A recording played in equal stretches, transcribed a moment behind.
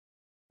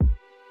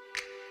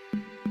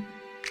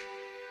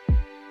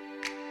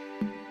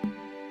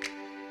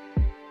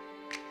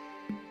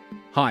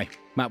Hi,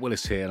 Matt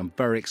Willis here, and I'm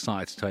very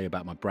excited to tell you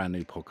about my brand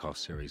new podcast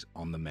series,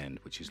 On the Mend,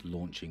 which is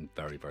launching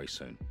very, very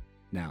soon.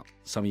 Now,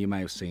 some of you may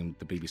have seen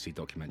the BBC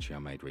documentary I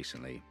made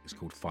recently. It's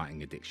called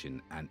Fighting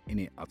Addiction, and in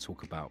it I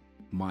talk about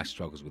my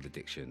struggles with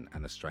addiction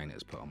and the strain it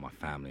has put on my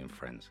family and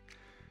friends.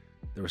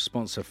 The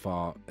response so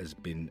far has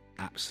been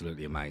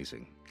absolutely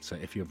amazing. So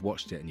if you have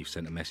watched it and you've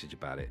sent a message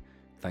about it,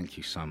 thank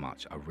you so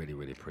much. I really,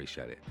 really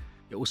appreciate it.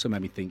 It also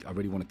made me think I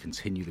really want to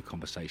continue the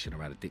conversation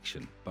around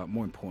addiction, but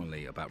more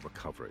importantly about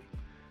recovery.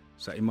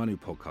 So in my new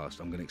podcast,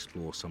 I'm going to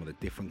explore some of the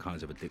different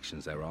kinds of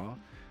addictions there are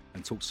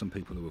and talk to some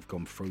people who have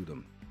gone through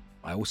them.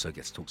 I also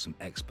get to talk to some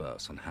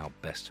experts on how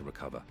best to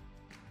recover.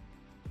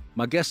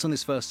 My guests on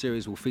this first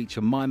series will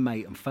feature my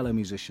mate and fellow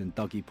musician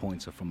Dougie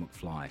Pointer from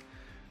McFly,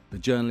 the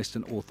journalist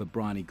and author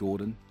Bryony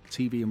Gordon,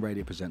 TV and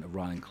radio presenter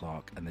Ryan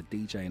Clark, and the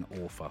DJ and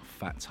author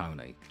Fat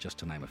Tony, just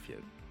to name a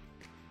few.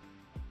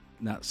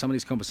 Now, some of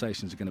these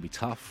conversations are going to be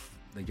tough,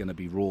 they're going to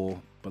be raw,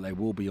 but they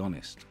will be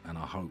honest, and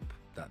I hope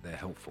that they're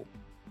helpful.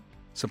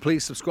 So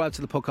please subscribe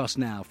to the podcast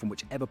now from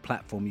whichever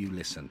platform you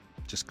listen.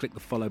 Just click the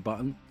follow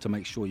button to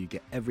make sure you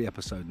get every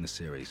episode in the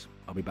series.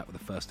 I'll be back with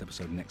the first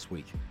episode next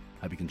week.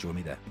 Hope you can join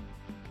me there.